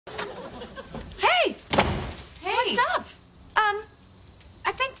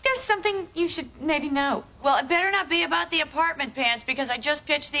something you should maybe know. Well, it better not be about the apartment pants, because I just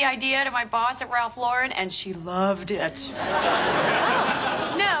pitched the idea to my boss at Ralph Lauren, and she loved it.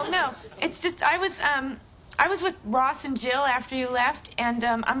 No. It's just I was with Ross and Jill after you left, and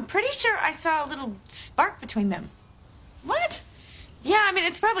I'm pretty sure I saw a little spark between them. What? Yeah, I mean,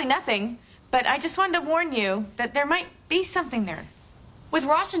 it's probably nothing, but I just wanted to warn you that there might be something there. With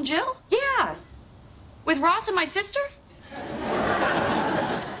Ross and Jill? Yeah. With Ross and my sister?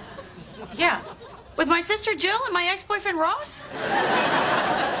 Yeah. With my sister Jill and my ex-boyfriend Ross?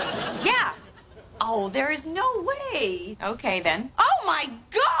 Yeah. Oh, there is no way. Okay, then. Oh, my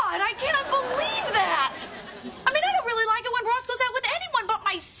God! I cannot believe that! I mean, I don't really like it when Ross goes out with anyone but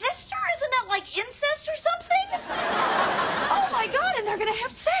my sister. Isn't that like incest or something? Oh, my God, and they're gonna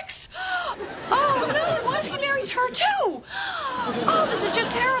have sex. Oh, no, and what if he marries her, too? Oh, this is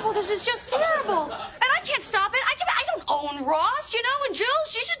just terrible. This is just terrible. And I can't stop it. I don't own Ross, you know, and Jill,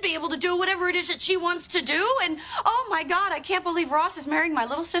 she should be able to do whatever it is that she wants to do. And, oh, my God, I can't believe Ross is marrying my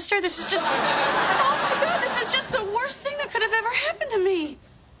little sister. This is just, oh, my God, this is just the worst thing that could have ever happened to me.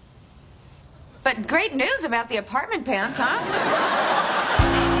 But great news about the apartment pants,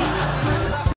 huh?